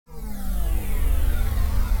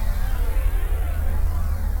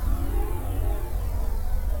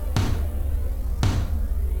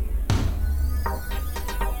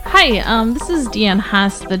Hi, this is Deanne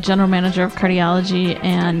Haas, the General Manager of Cardiology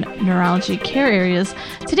and Neurology Care Areas.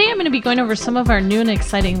 Today I'm going to be going over some of our new and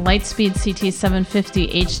exciting Lightspeed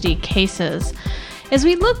CT750 HD cases. As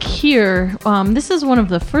we look here, this is one of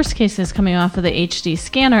the first cases coming off of the HD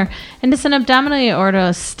scanner, and it's an abdominal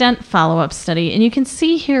aorta stent follow-up study. And you can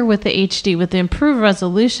see here with the HD, with the improved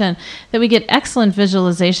resolution, that we get excellent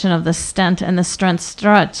visualization of the stent and the stent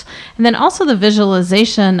struts, and then also the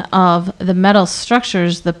visualization of the metal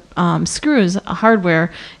structures, the screws,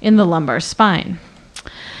 hardware in the lumbar spine.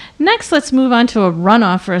 Next, let's move on to a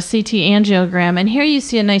runoff for a CT angiogram. And here you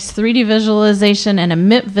see a nice 3D visualization and a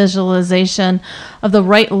MIP visualization of the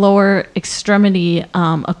right lower extremity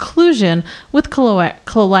occlusion with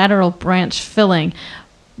collateral branch filling.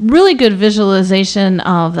 Really good visualization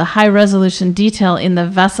of the high resolution detail in the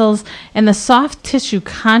vessels and the soft tissue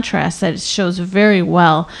contrast that it shows very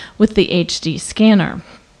well with the HD scanner.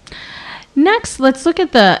 Next, let's look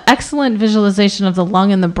at the excellent visualization of the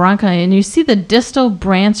lung and the bronchi, and you see the distal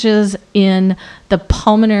branches in the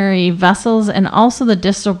pulmonary vessels and also the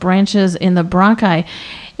distal branches in the bronchi.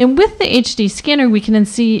 And with the HD scanner, we can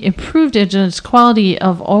see improved image quality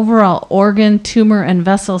of overall organ, tumor, and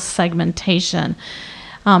vessel segmentation.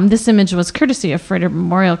 This image was courtesy of Frederick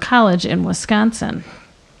Memorial College in Wisconsin.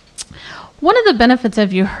 One of the benefits,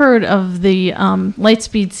 have you heard of the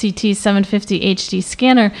Lightspeed CT750 HD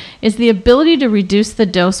scanner, is the ability to reduce the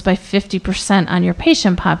dose by 50% on your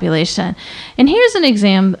patient population. And here's an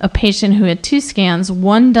exam, a patient who had 2 scans,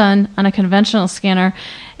 one done on a conventional scanner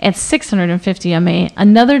at 650 mA,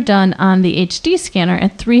 another done on the HD scanner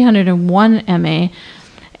at 301 mA.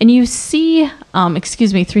 And you see,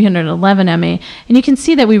 311 mA, and you can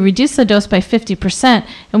see that we reduced the dose by 50%,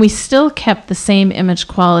 and we still kept the same image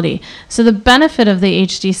quality. So the benefit of the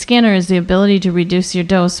HD scanner is the ability to reduce your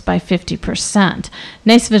dose by 50%.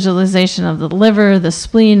 Nice visualization of the liver, the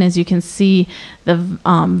spleen. As you can see, the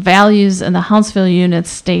values and the Hounsfield units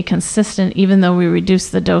stay consistent, even though we reduce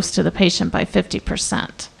the dose to the patient by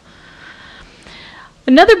 50%.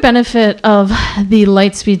 Another benefit of the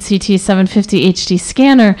Lightspeed CT750 HD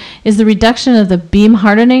scanner is the reduction of the beam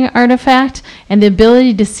hardening artifact and the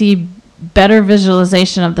ability to see better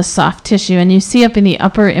visualization of the soft tissue. And you see up in the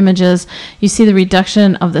upper images, you see the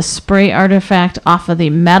reduction of the spray artifact off of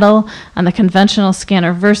the metal on the conventional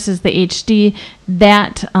scanner versus the HD.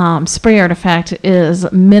 That spray artifact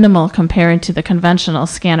is minimal compared to the conventional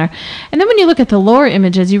scanner. And then when you look at the lower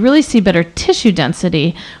images, you really see better tissue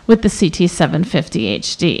density with the CT750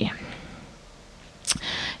 HD.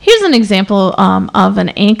 Here's an example of an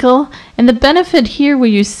ankle, and the benefit here where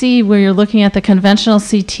you see where you're looking at the conventional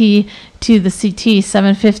CT to the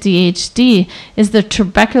CT750 HD is the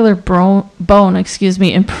trabecular bone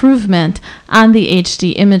improvement on the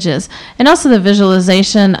HD images, and also the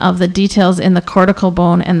visualization of the details in the cortical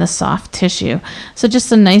bone and the soft tissue. So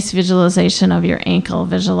just a nice visualization of your ankle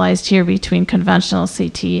visualized here between conventional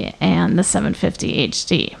CT and the 750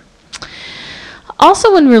 HD.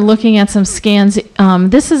 Also, when we're looking at some scans,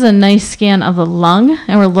 this is a nice scan of the lung,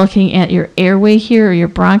 and we're looking at your airway here, or your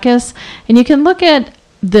bronchus, and you can look at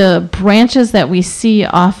the branches that we see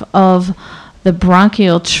off of the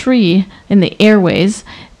bronchial tree in the airways,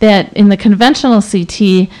 that in the conventional CT,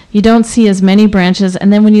 you don't see as many branches,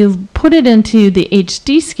 and then when you put it into the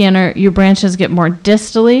HD scanner, your branches get more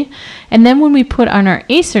distally, and then when we put on our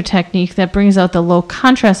ACER technique that brings out the low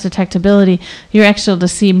contrast detectability, you're actually able to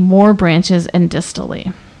see more branches and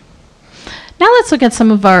distally. Now let's look at some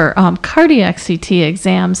of our cardiac CT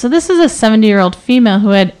exams. So this is a 70-year-old female who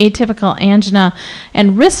had atypical angina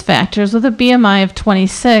and risk factors with a BMI of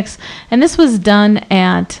 26, and this was done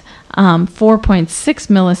at 4.6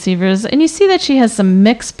 millisieverts, and you see that she has some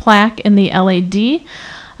mixed plaque in the LAD,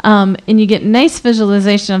 and you get nice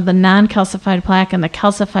visualization of the non-calcified plaque and the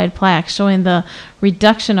calcified plaque, showing the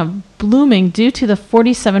reduction of blooming due to the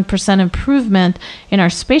 47% improvement in our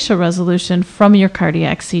spatial resolution from your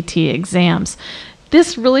cardiac CT exams.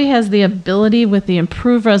 This really has the ability, with the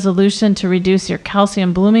improved resolution, to reduce your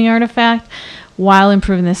calcium blooming artifact while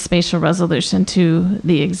improving the spatial resolution to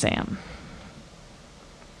the exam.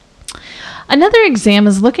 Another exam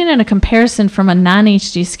is looking at a comparison from a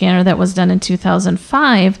non-HD scanner that was done in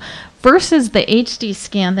 2005 versus the HD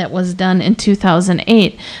scan that was done in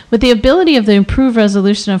 2008. With the ability of the improved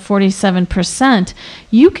resolution of 47%,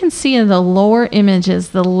 you can see in the lower images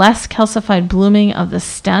the less calcified blooming of the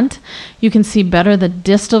stent. You can see better the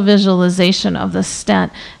distal visualization of the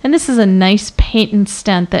stent. And this is a nice patent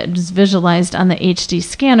stent that is visualized on the HD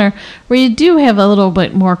scanner, where you do have a little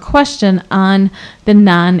bit more question on the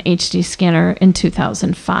non-HD scanner in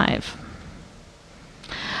 2005.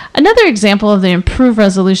 Another example of the improved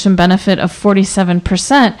resolution benefit of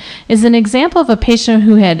 47% is an example of a patient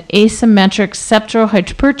who had asymmetric septal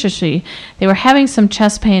hypertrophy. They were having some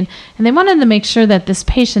chest pain, and they wanted to make sure that this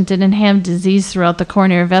patient didn't have disease throughout the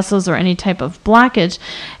coronary vessels or any type of blockage.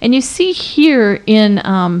 And you see here in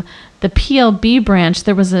the PLB branch,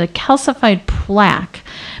 there was a calcified plaque.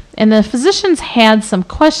 And the physicians had some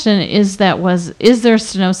question, is there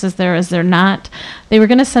stenosis there, is there not? They were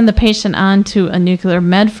going to send the patient on to a nuclear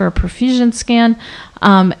med for a perfusion scan,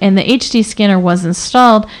 and the HD scanner was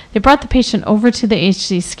installed. They brought the patient over to the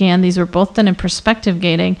HD scan. These were both done in perspective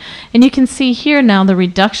gating. And you can see here now the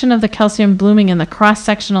reduction of the calcium blooming in the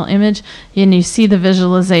cross-sectional image, and you see the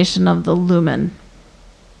visualization of the lumen.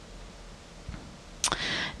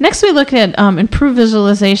 Next, we look at improved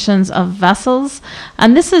visualizations of vessels,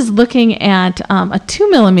 and this is looking at a 2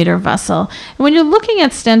 millimeter vessel. And when you're looking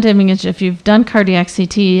at stent image, if you've done cardiac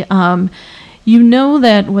CT, you know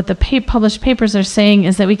that what the published papers are saying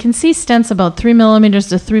is that we can see stents about 3 millimeters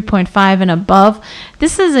to 3.5 and above.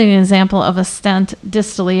 This is an example of a stent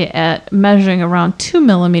distally at measuring around 2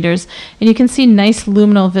 millimeters, and you can see nice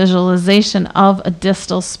luminal visualization of a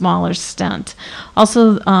distal smaller stent.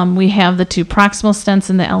 Also, we have the two proximal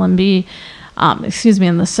stents in the LMB,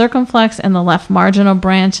 in the circumflex and the left marginal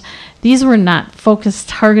branch. These were not focused,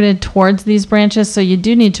 targeted towards these branches, so you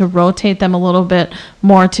do need to rotate them a little bit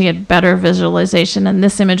more to get better visualization. In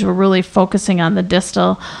this image, we're really focusing on the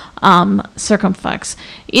distal circumflex.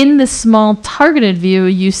 In this small targeted view,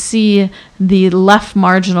 you see the left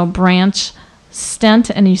marginal branch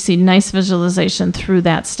stent, and you see nice visualization through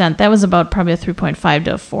that stent. That was about probably a 3.5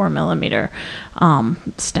 to a 4 millimeter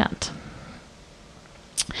stent.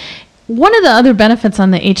 One of the other benefits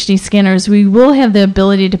on the HD scanner is we will have the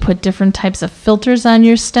ability to put different types of filters on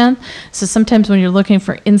your stent. So sometimes when you're looking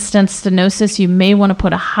for in-stent stenosis, you may want to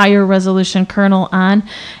put a higher resolution kernel on.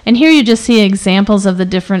 And here you just see examples of the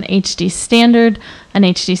different HD standard, an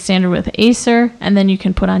HD standard with Acer, and then you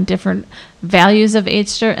can put on different values of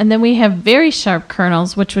Acer. And then we have very sharp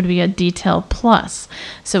kernels, which would be a detail plus.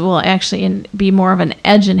 So it will actually be more of an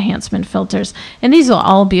edge enhancement filters. And these will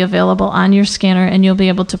all be available on your scanner, and you'll be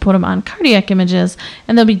able to put them on cardiac images,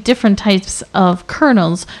 and there'll be different types of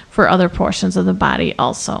kernels for other portions of the body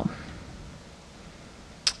also.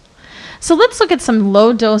 So let's look at some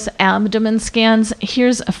low-dose abdomen scans.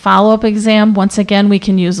 Here's a follow-up exam. Once again, we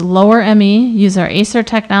can use lower ME, use our Acer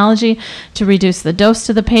technology to reduce the dose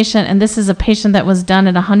to the patient. And this is a patient that was done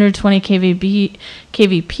at 120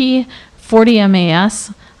 kVp, 40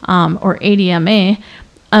 MAS, or 80 MA,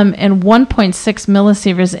 and 1.6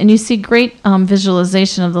 millisieverts. And you see great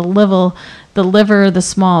visualization of the liver, the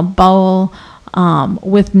small bowel,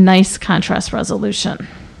 with nice contrast resolution.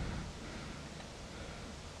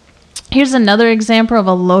 Here's another example of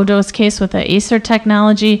a low-dose case with the Acer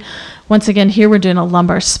technology. Once again, here we're doing a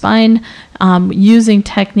lumbar spine using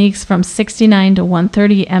techniques from 69 to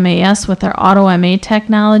 130 MAS with our auto MA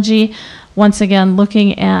technology. Once again,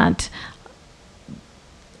 looking at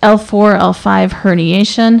L4, L5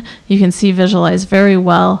 herniation. You can see visualized very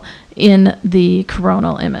well in the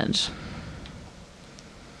coronal image.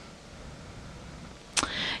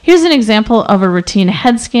 Here's an example of a routine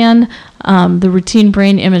head scan, the routine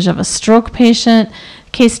brain image of a stroke patient.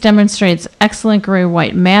 Case demonstrates excellent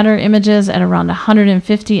gray-white matter images at around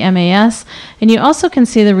 150 MAS, and you also can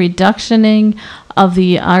see the reductioning of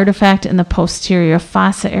the artifact in the posterior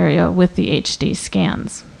fossa area with the HD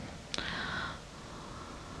scans.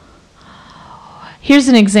 Here's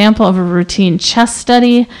an example of a routine chest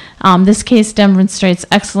study. This case demonstrates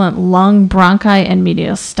excellent lung, bronchi, and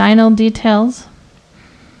mediastinal details.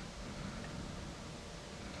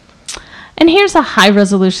 And here's a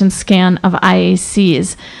high-resolution scan of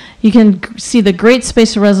IACs. You can see the great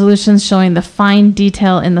spatial resolutions showing the fine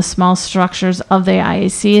detail in the small structures of the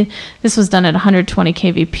IAC. This was done at 120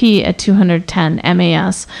 kVp at 210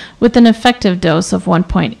 MAS with an effective dose of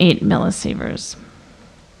 1.8 millisieverts.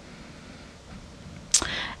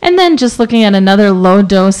 And then just looking at another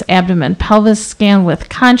low-dose abdomen pelvis scan with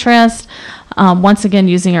contrast, once again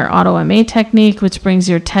using our auto MA technique, which brings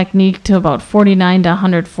your technique to about 49 to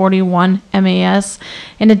 141 MAS,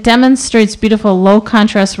 and it demonstrates beautiful low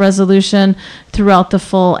contrast resolution throughout the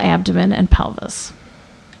full abdomen and pelvis.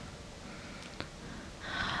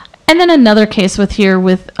 And then another case with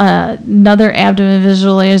another abdomen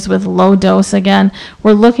visualizers with low dose again.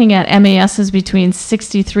 We're looking at MASs between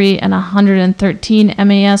 63 and 113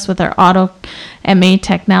 MAS with our auto MA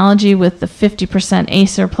technology with the 50%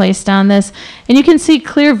 Acer placed on this. And you can see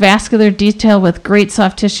clear vascular detail with great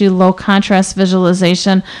soft tissue, low contrast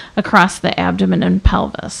visualization across the abdomen and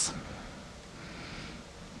pelvis.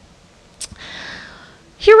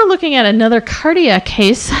 Here we're looking at another cardiac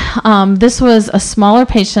case. This was a smaller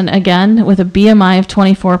patient, again, with a BMI of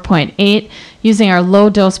 24.8, using our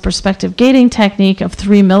low-dose perspective gating technique of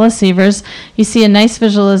 3 millisieverts. You see a nice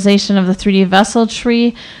visualization of the 3D vessel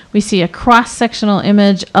tree. We see a cross-sectional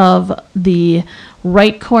image of the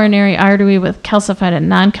right coronary artery with calcified and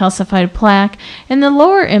non-calcified plaque. In the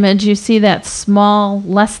lower image, you see that small,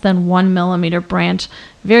 less than 1 millimeter branch,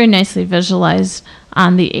 very nicely visualized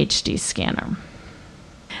on the HD scanner.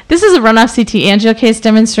 This is a runoff CT angio case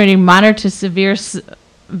demonstrating moderate to severe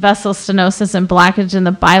vessel stenosis and blockage in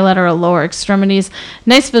the bilateral lower extremities.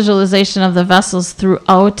 Nice visualization of the vessels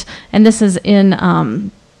throughout, and this is in,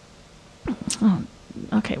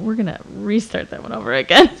 okay, we're going to restart that one over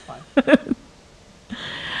again.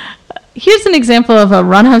 Here's an example of a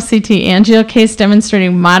runoff CT angio case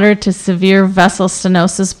demonstrating moderate to severe vessel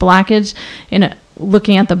stenosis blockage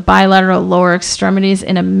looking at the bilateral lower extremities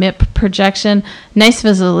in a MIP projection. Nice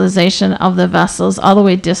visualization of the vessels all the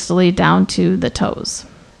way distally down to the toes.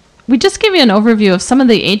 We just gave you an overview of some of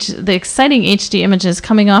the exciting HD images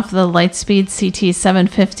coming off the Lightspeed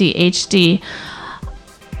CT750 HD.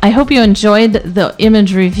 I hope you enjoyed the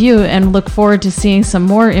image review and look forward to seeing some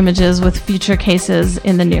more images with future cases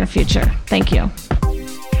in the near future. Thank you.